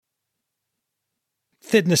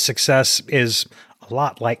Fitness success is a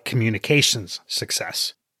lot like communications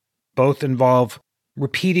success. Both involve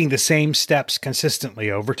repeating the same steps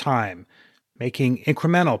consistently over time, making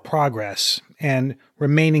incremental progress, and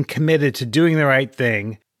remaining committed to doing the right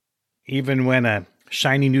thing, even when a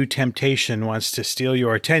shiny new temptation wants to steal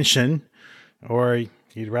your attention, or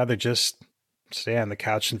you'd rather just stay on the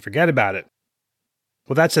couch and forget about it.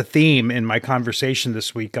 Well, that's a theme in my conversation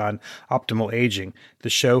this week on Optimal Aging, the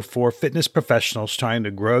show for fitness professionals trying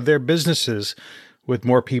to grow their businesses with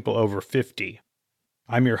more people over 50.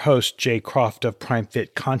 I'm your host, Jay Croft of Prime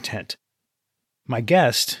Fit Content. My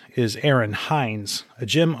guest is Aaron Hines, a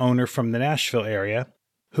gym owner from the Nashville area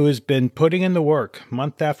who has been putting in the work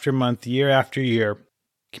month after month, year after year,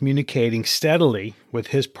 communicating steadily with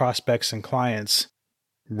his prospects and clients,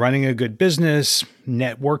 running a good business,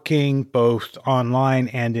 networking both online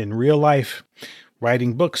and in real life,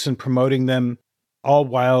 writing books and promoting them, all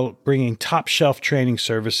while bringing top shelf training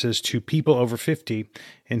services to people over 50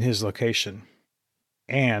 in his location.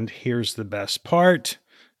 And here's the best part,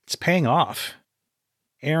 it's paying off.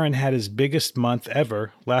 Aaron had his biggest month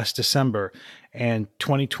ever last December, and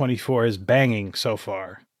 2024 is banging so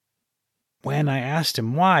far. When I asked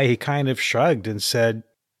him why, he kind of shrugged and said,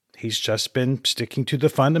 he's just been sticking to the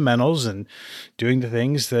fundamentals and doing the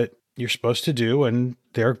things that you're supposed to do, and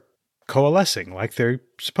they're coalescing like they're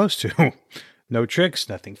supposed to. No tricks,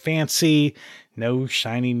 nothing fancy, no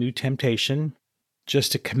shiny new temptation,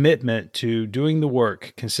 just a commitment to doing the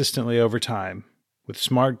work consistently over time with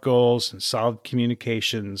smart goals and solid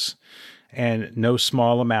communications and no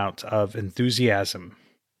small amount of enthusiasm.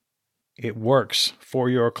 It works for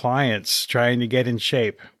your clients trying to get in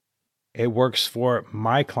shape. It works for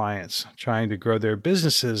my clients trying to grow their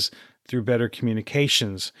businesses through better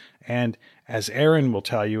communications. And as Aaron will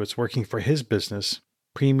tell you, it's working for his business,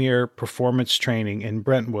 Premier Performance Training in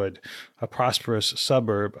Brentwood, a prosperous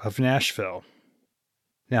suburb of Nashville.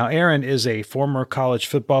 Now, Aaron is a former college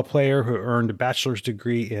football player who earned a bachelor's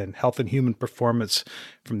degree in health and human performance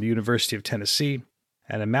from the University of Tennessee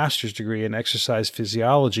and a master's degree in exercise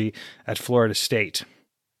physiology at Florida State.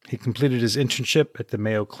 He completed his internship at the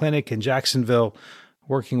Mayo Clinic in Jacksonville,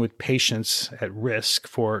 working with patients at risk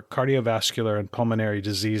for cardiovascular and pulmonary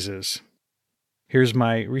diseases. Here's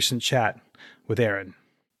my recent chat with Aaron.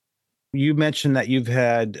 You mentioned that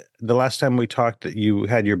the last time we talked, that you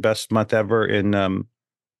had your best month ever in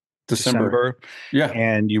December. Yeah.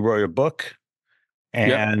 And you wrote a book.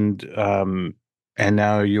 And and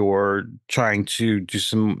now you're trying to do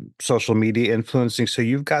some social media influencing. So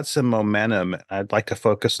you've got some momentum. I'd like to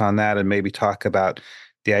focus on that and maybe talk about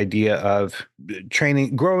the idea of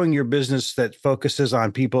growing your business that focuses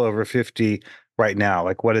on people over 50 right now,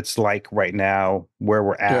 like what it's like right now, where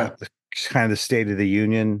we're at, kind of the state of the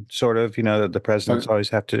union, sort of, that the presidents always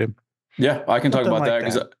have to do. Yeah, I can talk about that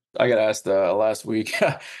because I got asked last week,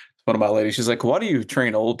 one of my ladies, she's like, why do you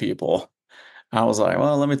train old people? I was like,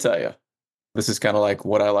 well, let me tell you. This is kind of like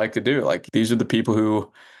what I like to do. Like, these are the people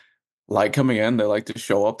who like coming in. They like to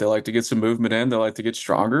show up. They like to get some movement in. They like to get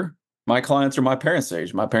stronger. My clients are my parents'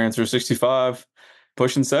 age. My parents are 65,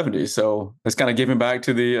 pushing 70. So it's kind of giving back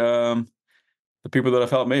to the people that have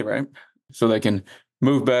helped me, right? So they can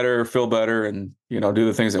move better, feel better, and, do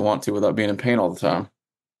the things they want to without being in pain all the time.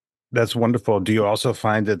 That's wonderful. Do you also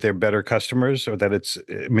find that they're better customers, or that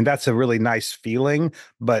that's a really nice feeling,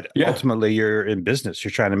 but ultimately you're in business,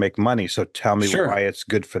 you're trying to make money. So tell me why it's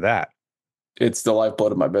good for that. It's the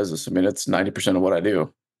lifeblood of my business. It's 90% of what I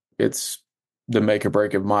do. It's the make or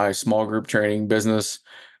break of my small group training business.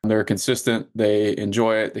 They're consistent. They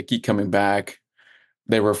enjoy it. They keep coming back.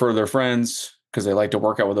 They refer their friends because they like to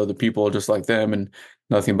work out with other people just like them, and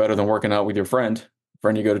nothing better than working out with your friend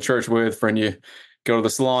you go to church with, friend you go to the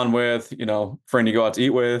salon with, friend you go out to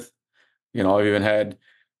eat with. I've even had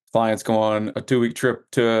clients go on a 2-week trip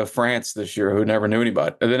to France this year who never knew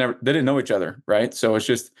anybody. They didn't know each other, right? So it's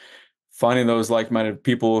just finding those like-minded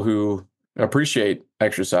people who appreciate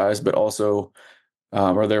exercise, but also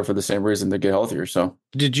are there for the same reason to get healthier. So,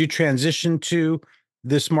 did you transition to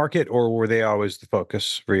this market, or were they always the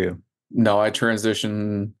focus for you? No, I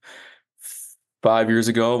transitioned 5 years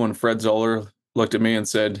ago when Fred Zoller looked at me and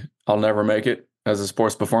said, I'll never make it as a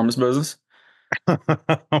sports performance business.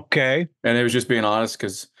 Okay. And it was just being honest,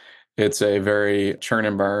 because it's a very churn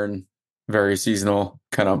and burn, very seasonal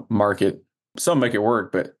kind of market. Some make it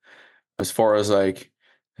work, but as far as like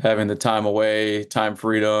having the time away, time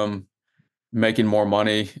freedom, making more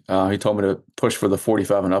money, he told me to push for the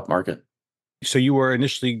 45 and up market. So you were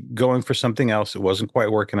initially going for something else. It wasn't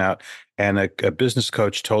quite working out. And a business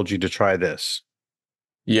coach told you to try this.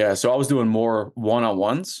 Yeah. So I was doing more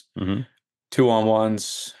one-on-ones,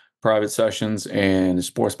 2-on-1s, private sessions, and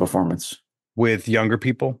sports performance. With younger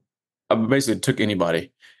people? I basically took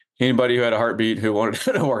anybody who had a heartbeat who wanted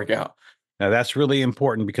to work out. Now that's really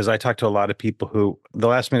important because I talk to a lot of people who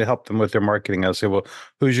they'll ask me to help them with their marketing. I'll say, well,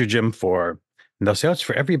 who's your gym for? And they'll say, oh, it's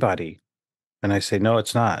for everybody. And I say, no,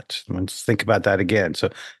 it's not. Let's think about that again. So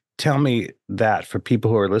tell me that for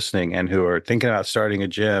people who are listening and who are thinking about starting a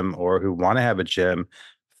gym or who want to have a gym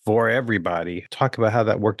for everybody, talk about how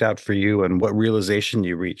that worked out for you and what realization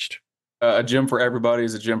you reached. A gym for everybody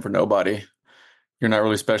is a gym for nobody. You're not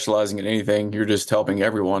really specializing in anything. You're just helping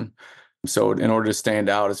everyone. So in order to stand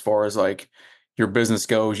out as far as like your business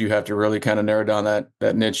goes, you have to really kind of narrow down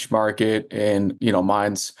that niche market. And,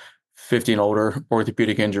 mine's 50 and older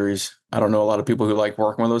orthopedic injuries. I don't know a lot of people who like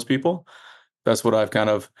working with those people. That's what I've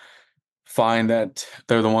kind of find that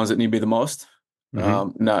they're the ones that need me the most.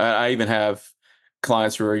 Now, I even have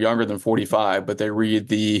clients who are younger than 45, but they read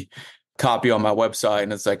the copy on my website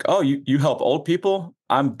and it's like, oh, you help old people?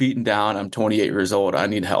 I'm beaten down. I'm 28 years old. I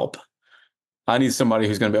need help. I need somebody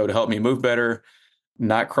who's going to be able to help me move better,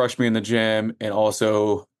 not crush me in the gym, and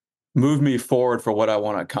also move me forward for what I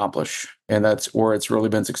want to accomplish. And that's where it's really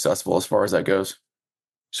been successful as far as that goes.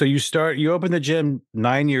 So you opened the gym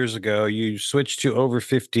 9 years ago. You switched to over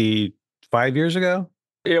 50 5 years ago?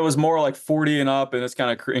 It was more like 40 and up, and it's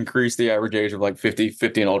kind of increased the average age of like 50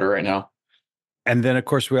 and older right now. And then, of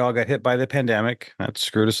course, we all got hit by the pandemic. That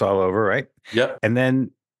screwed us all over, right? Yep. And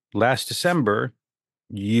then last December,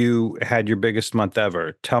 you had your biggest month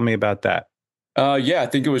ever. Tell me about that. Yeah, I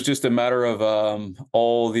think it was just a matter of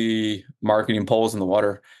all the marketing poles in the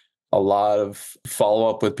water, a lot of follow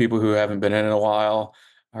up with people who haven't been in a while.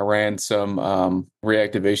 I ran some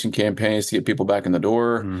reactivation campaigns to get people back in the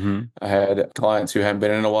door. I had clients who hadn't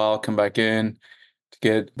been in a while come back in to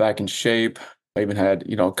get back in shape. I even had,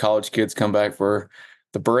 college kids come back for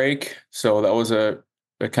the break. So that was a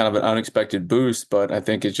kind of an unexpected boost, but I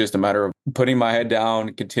think it's just a matter of putting my head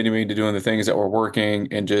down, continuing to doing the things that were working,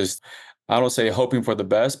 and just, I don't say hoping for the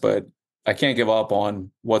best, but I can't give up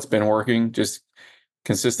on what's been working. Just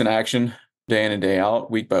consistent action day in and day out,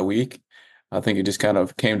 week by week. I think it just kind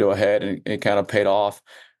of came to a head and it kind of paid off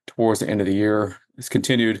towards the end of the year. It's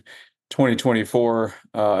continued 2024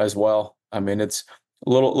 as well. I mean, it's a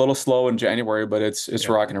little slow in January, but it's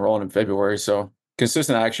rocking and rolling in February. So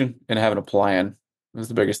consistent action and having a plan is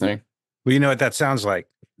the biggest thing. Well, you know what that sounds like?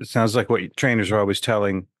 It sounds like what trainers are always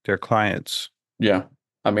telling their clients. Yeah.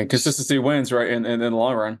 I mean, consistency wins, right? In the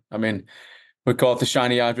long run. I mean, we call it the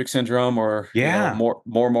shiny object syndrome, or more.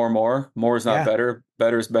 More is not better.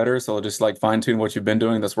 Better is better. So just like fine tune what you've been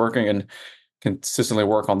doing that's working and consistently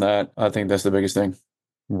work on that. I think that's the biggest thing.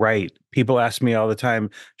 Right. People ask me all the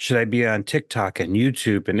time, should I be on TikTok and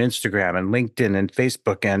YouTube and Instagram and LinkedIn and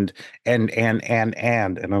Facebook and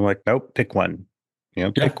I'm like, nope, pick one.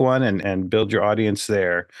 Pick one and build your audience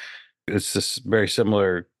there. It's this very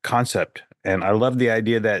similar concept. And I love the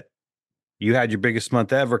idea that you had your biggest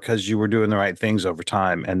month ever because you were doing the right things over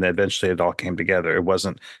time. And then eventually it all came together. It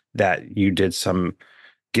wasn't that you did some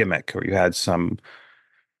gimmick or you had some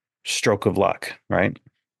stroke of luck, right?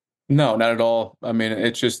 No, not at all. I mean,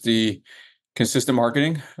 it's just the consistent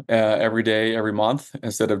marketing every day, every month,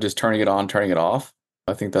 instead of just turning it on, turning it off.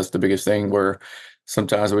 I think that's the biggest thing where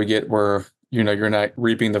sometimes we get where, you're not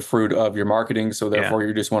reaping the fruit of your marketing. So therefore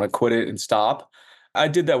you just want to quit it and stop. I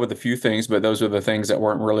did that with a few things, but those are the things that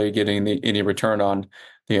weren't really getting any return on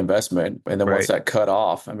the investment. And then once that cut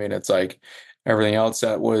off, I mean, it's like everything else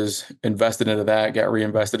that was invested into that got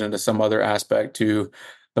reinvested into some other aspect to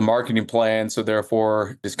the marketing plan. So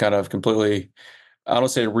therefore it's kind of completely, I don't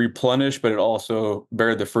say replenish, but it also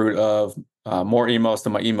bared the fruit of more emails to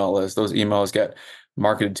my email list. Those emails get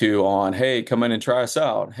marketed to on, hey, come in and try us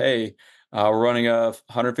out. Hey, we're running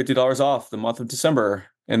 $150 off the month of December.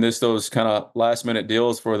 And those kind of last minute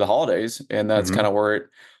deals for the holidays. And that's kind of where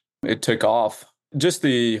it took off. Just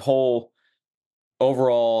the whole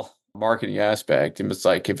overall marketing aspect. And it's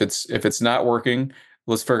like, if it's not working,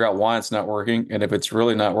 let's figure out why it's not working. And if it's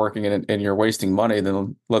really not working and you're wasting money,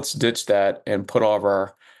 then let's ditch that and put all of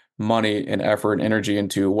our money and effort and energy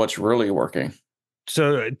into what's really working.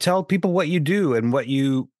 So tell people what you do and what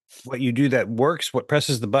you do that works, what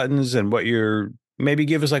presses the buttons, and maybe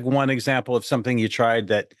give us like one example of something you tried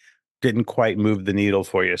that didn't quite move the needle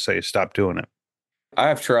for you, so you stopped doing it.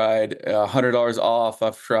 I've tried $100 off.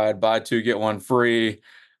 I've tried buy two, get one free.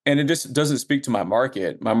 And it just doesn't speak to my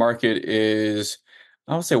market. My market is,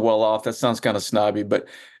 I don't say well off. That sounds kind of snobby, but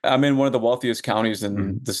I'm in one of the wealthiest counties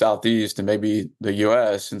in the Southeast and maybe the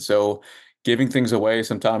US. And so giving things away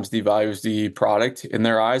sometimes devalues the product in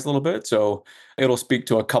their eyes a little bit. So it'll speak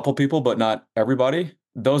to a couple people, but not everybody.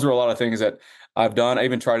 Those are a lot of things that I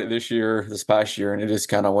even tried it this past year, and it just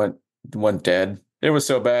kind of went dead. It was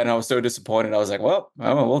so bad, and I was so disappointed. I was like, well,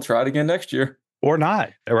 we'll try it again next year. Or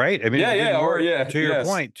not, right? I mean, if Yeah, it yeah, didn't or work, yeah, yes,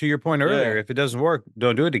 to your point yeah. earlier, if it doesn't work,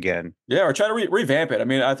 don't do it again. Yeah, or try to revamp it. I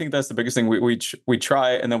mean, I think that's the biggest thing. We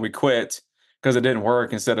try it and then we quit because it didn't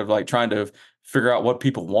work instead of like trying to figure out what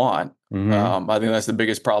people want. Hmm. I think that's the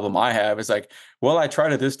biggest problem I have. It's like, well, I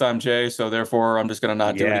tried it this time, Jay, so therefore I'm just going to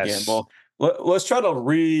not do it again. Yes, Well, let's try to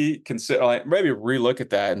reconsider, like maybe relook at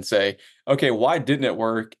that and say, okay, why didn't it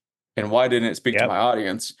work, and why didn't it speak to yep, my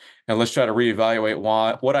audience? And let's try to reevaluate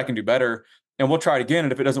what I can do better, and we'll try it again.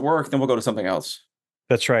 And if it doesn't work, then we'll go to something else.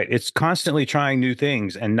 that's right. It's constantly trying new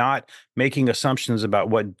things and not making assumptions about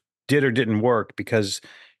what did or didn't work because,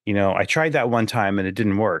 I tried that one time and it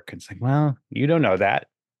didn't work. It's like, well, you don't know that.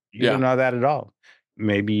 You don't Yeah. know that at all.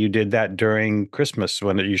 Maybe you did that during Christmas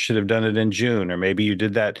when you should have done it in June, or maybe you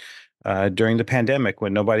did that during the pandemic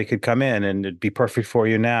when nobody could come in and it'd be perfect for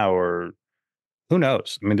you now, or who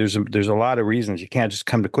knows? I mean, there's a lot of reasons you can't just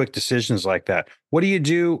come to quick decisions like that. What do you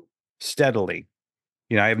do steadily?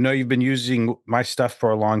 I know you've been using my stuff for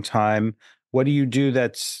a long time. What do you do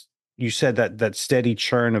you said that steady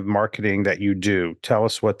churn of marketing that you do? Tell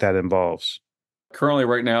us what that involves. Currently,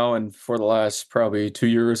 right now, and for the last probably 2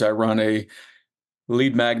 years, I run a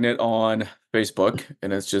lead magnet on Facebook,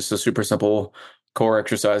 and it's just a super simple core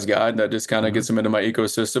exercise guide that just kind of Hmm. gets them into my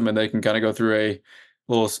ecosystem, and they can kind of go through a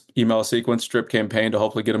little email sequence drip campaign to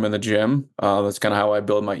hopefully get them in the gym. That's kind of how I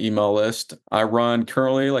build my email list. I run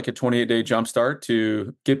currently like a 28-day jumpstart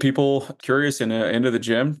to get people curious and into the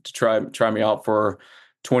gym to try me out for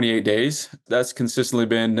 28 days. That's consistently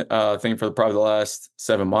been a thing for probably the last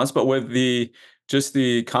 7 months. But with the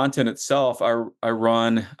content itself, I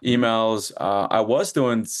run emails. I was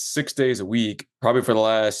doing 6 days a week, probably for the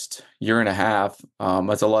last year and a half.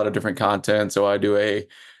 That's a lot of different content. So I do a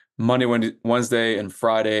Monday, Wednesday, and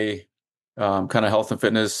Friday kind of health and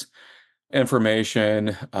fitness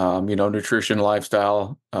information, nutrition,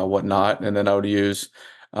 lifestyle, whatnot. And then I would use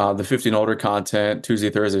the 15 older content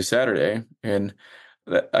Tuesday, Thursday, Saturday. And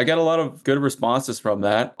I got a lot of good responses from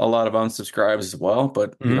that, a lot of unsubscribes as well.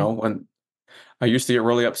 But, Hmm. when I used to get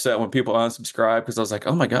really upset when people unsubscribe because I was like,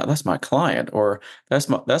 "Oh my God, that's my client," or that's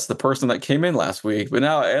the person that came in last week." But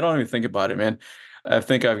now I don't even think about it, man. I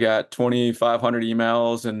think I've got 2,500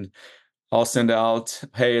 emails, and I'll send out,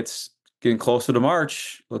 "Hey, it's getting closer to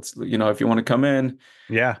March. Let's, if you want to come in,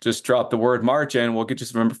 Yeah. just drop the word March in. We'll get you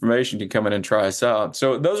some information. You can come in and try us out."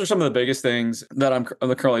 So those are some of the biggest things that I'm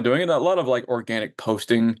currently doing, and a lot of like organic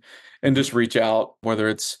posting, and Mhm. just reach out, whether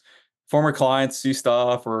it's former clients see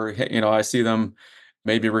stuff, or I see them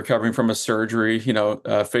maybe recovering from a surgery.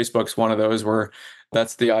 Facebook's one of those where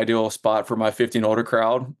that's the ideal spot for my 15 older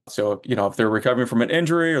crowd. So if they're recovering from an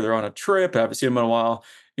injury or they're on a trip, I haven't seen them in a while.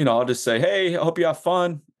 I'll just say, "Hey, I hope you have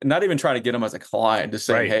fun," and not even trying to get them as a client, just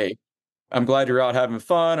say, Right. "Hey, I'm glad you're out having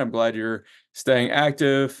fun. I'm glad you're staying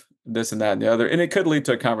active, this and that and the other." And it could lead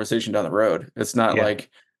to a conversation down the road. It's not Yeah. like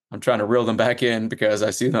I'm trying to reel them back in because I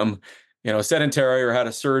see them, sedentary or had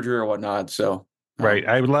a surgery or whatnot. So, Right.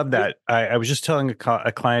 I would love yeah, that. I was just telling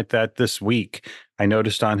a client that this week. I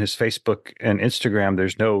noticed on his Facebook and Instagram,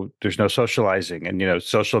 there's no socializing, and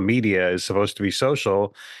social media is supposed to be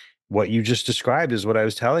social. What you just described is what I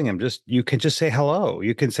was telling him. You can just say hello.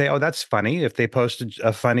 You can say, "Oh, that's funny." If they posted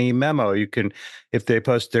a funny memo, if they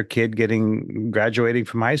post their kid graduating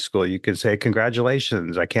from high school, you can say,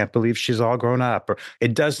 "Congratulations. I can't believe she's all grown up." Or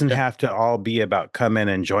it doesn't yeah. have to all be about come in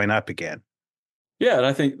and join up again. Yeah, and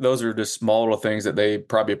I think those are just small little things that they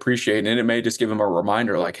probably appreciate, and it may just give them a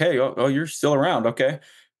reminder, like, "Hey, oh, you're still around. Okay,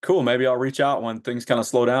 cool. Maybe I'll reach out when things kind of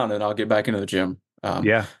slow down, and I'll get back into the gym."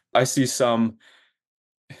 Yeah. I see some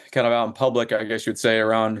kind of out in public, I guess you'd say,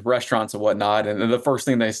 around restaurants and whatnot, and then the first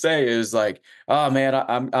thing they say is like, "Oh man,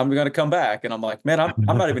 I'm going to come back," and I'm like, "Man,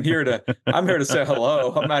 I'm not even here to. I'm here to say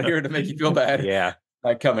hello. I'm not here to make you feel bad Yeah.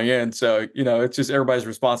 like coming in." So it's just everybody's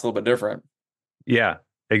response a little bit different. Yeah,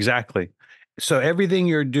 exactly. So everything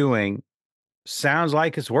you're doing sounds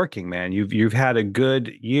like it's working, man. You've had a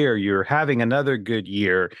good year. You're having another good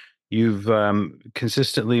year. You've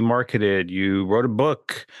consistently marketed. You wrote a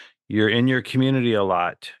book. You're in your community a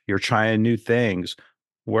lot. You're trying new things.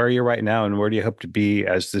 Where are you right now, and where do you hope to be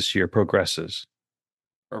as this year progresses?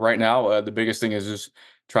 Right now, the biggest thing is just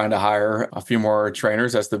trying to hire a few more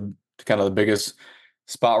trainers. That's the kind of the biggest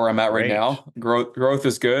spot where I'm at right Great. now. Growth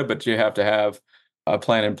is good, but you have to have a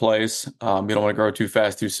plan in place. You don't want to grow too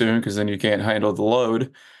fast too soon because then you can't handle the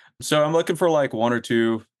load. So I'm looking for like one or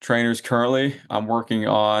two trainers currently. I'm working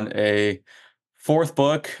on a fourth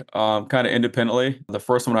book, kind of independently. The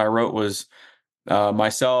first one I wrote was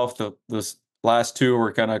myself. The last two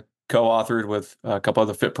were kind of co-authored with a couple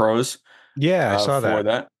other fit pros Yeah, I saw for that.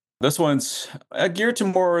 that. This one's geared to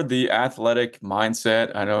more the athletic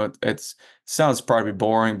mindset. I know it's sounds probably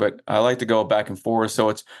boring, but I like to go back and forth. So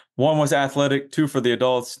it's one was athletic, two for the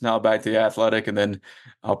adults, now back to the athletic, and then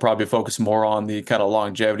I'll probably focus more on the kind of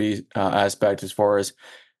longevity aspect as far as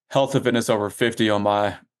health and fitness over 50 on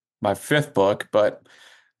my fifth book. But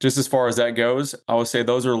just as far as that goes, I would say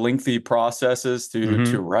those are lengthy processes to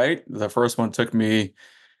Hmm. write. The first one took me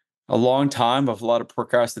a long time of a lot of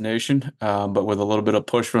procrastination, but with a little bit of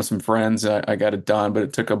push from some friends, I got it done. But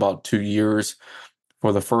it took about 2 years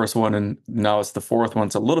for the first one, and now it's the fourth one.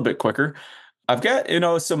 It's a little bit quicker. I've got,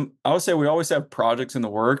 some, I would say we always have projects in the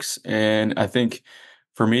works. And I think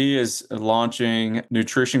for me is launching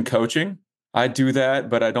nutrition coaching. I do that,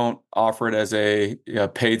 but I don't offer it as a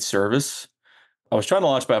paid service. I was trying to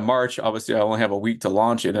launch by March. Obviously, I only have a week to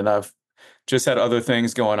launch it, and I've just had other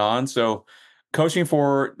things going on. So, coaching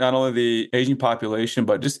for not only the aging population,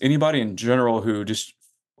 but just anybody in general who just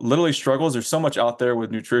literally struggles. There's so much out there with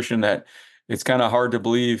nutrition that it's kind of hard to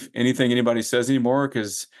believe anything anybody says anymore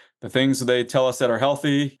because the things they tell us that are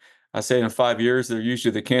healthy, I say in 5 years, they're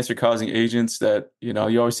usually the cancer causing agents that, you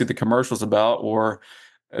always see the commercials about, or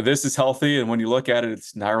this is healthy. And when you look at it,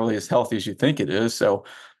 it's not really as healthy as you think it is. So,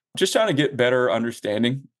 just trying to get better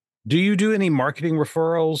understanding. Do you do any marketing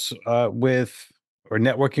referrals or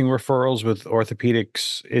networking referrals with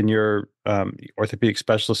orthopedics in your orthopedic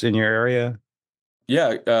specialists in your area?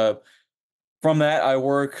 Yeah. From that, I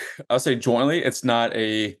work, I'll say jointly. It's not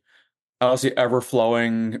I'll say ever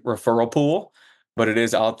flowing referral pool, but it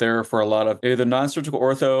is out there for a lot of either non surgical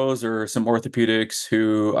orthos or some orthopedics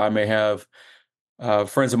who I may have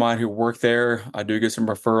friends of mine who work there. I do get some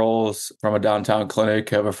referrals from a downtown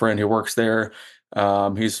clinic. I have a friend who works there.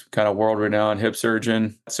 He's kind of world renowned hip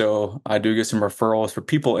surgeon. So I do get some referrals for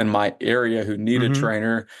people in my area who need a Hmm.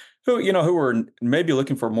 trainer who are maybe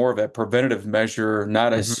looking for more of a preventative measure,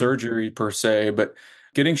 not a Hmm. surgery per se, but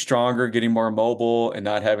getting stronger, getting more mobile and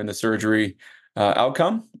not having the surgery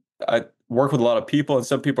outcome. I work with a lot of people, and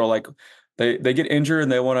some people are like, they get injured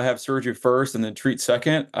and they want to have surgery first and then treat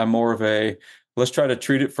second. I'm more of a let's try to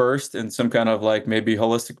treat it first in some kind of like maybe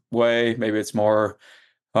holistic way. Maybe it's more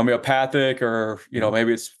homeopathic, or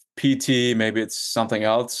maybe it's PT, maybe it's something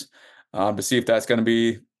else, to see if that's going to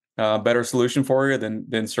be a better solution for you.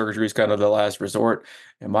 Then surgery is kind of the last resort,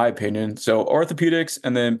 in my opinion. So orthopedics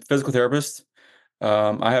and then physical therapists.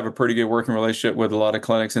 I have a pretty good working relationship with a lot of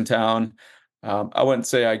clinics in town. I wouldn't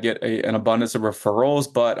say I get an abundance of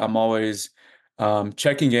referrals, but I'm always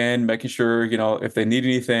checking in, making sure, if they need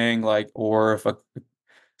anything, like, or if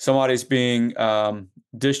somebody's being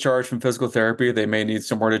discharged from physical therapy, they may need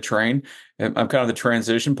somewhere to train. And I'm kind of the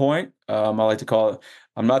transition point. I like to call it,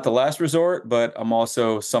 I'm not the last resort, but I'm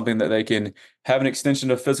also something that they can have an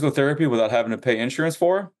extension of physical therapy without having to pay insurance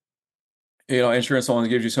for. Insurance only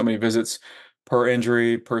gives you so many visits per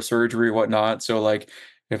injury, per surgery, whatnot. So, like,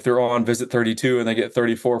 if they're on visit 32 and they get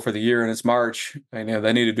 34 for the year and it's March, and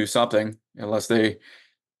they need to do something unless they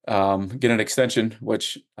get an extension,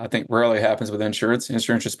 which I think rarely happens with insurance.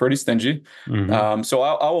 Insurance is pretty stingy. Hmm. So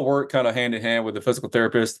I will work kind of hand in hand with the physical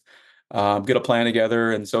therapist, get a plan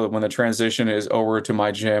together. And so that when the transition is over to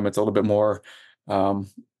my gym, it's a little bit more, um,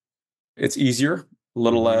 it's easier, a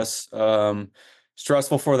little Hmm. less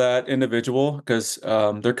stressful for that individual because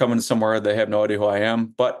they're coming somewhere they have no idea who I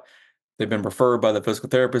am, but they've been referred by the physical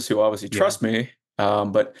therapist who obviously Yeah. trust me.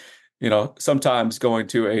 But sometimes going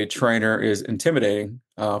to a trainer is intimidating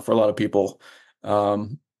for a lot of people.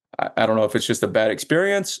 Um, I don't know if it's just a bad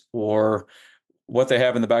experience or what they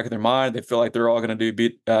have in the back of their mind. They feel like they're all going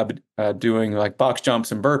to doing like box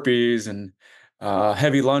jumps and burpees and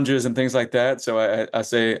heavy lunges and things like that. So I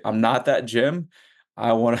say I'm not that gym.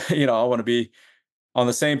 I want to, I want to be on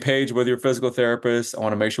the same page with your physical therapist. I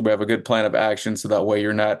want to make sure we have a good plan of action so that way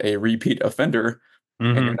you're not a repeat offender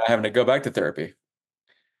and you're Hmm. not having to go back to therapy.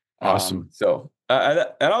 Awesome. And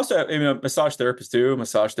also, massage therapist too.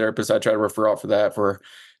 Massage therapist, I try to refer out for that for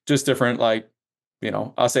just different, like,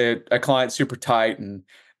 I'll say a client's super tight and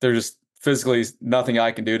there's just physically nothing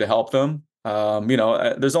I can do to help them.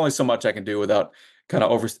 There's only so much I can do without kind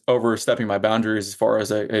of overstepping my boundaries as far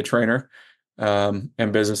as a trainer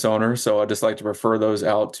and business owner. So I just like to refer those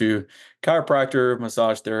out to chiropractor,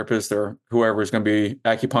 massage therapist, or whoever is going to be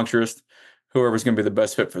acupuncturist, whoever's going to be the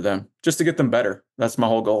best fit for them, just to get them better. That's my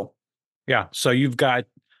whole goal. Yeah. So you've got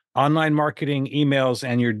online marketing, emails,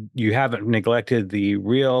 and you haven't neglected the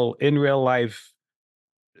real life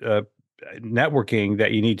uh, networking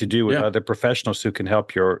that you need to do with Yeah. other professionals who can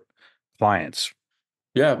help your clients.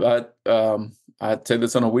 Yeah. I'd say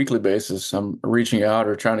this on a weekly basis. I'm reaching out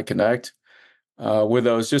or trying to connect. with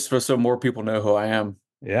those, just so more people know who I am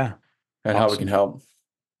Yeah. and how we can help.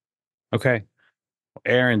 Okay.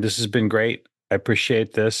 Aaron, this has been great. I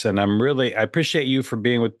appreciate this. And I appreciate you for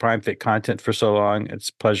being with Prime Fit Content for so long. It's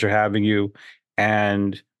a pleasure having you.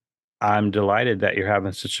 And I'm delighted that you're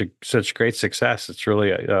having such great success. It's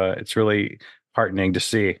really heartening to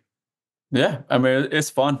see. Yeah. I mean, it's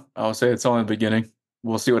fun. I would say it's only the beginning.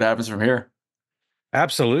 We'll see what happens from here.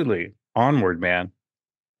 Absolutely. Onward, man.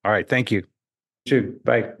 All right. Thank you.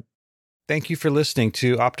 Bye. Thank you for listening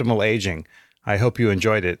to Optimal Aging. I hope you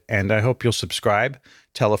enjoyed it, and I hope you'll subscribe,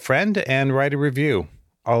 tell a friend, and write a review.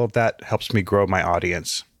 All of that helps me grow my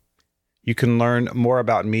audience. You can learn more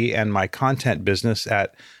about me and my content business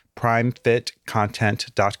at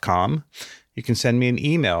primefitcontent.com. You can send me an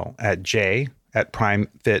email at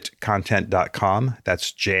j@primefitcontent.com.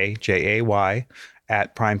 That's Jay,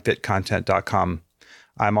 at primefitcontent.com.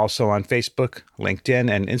 I'm also on Facebook,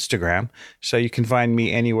 LinkedIn, and Instagram, so you can find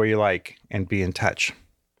me anywhere you like and be in touch.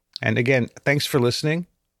 And again, thanks for listening.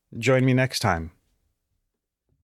 Join me next time.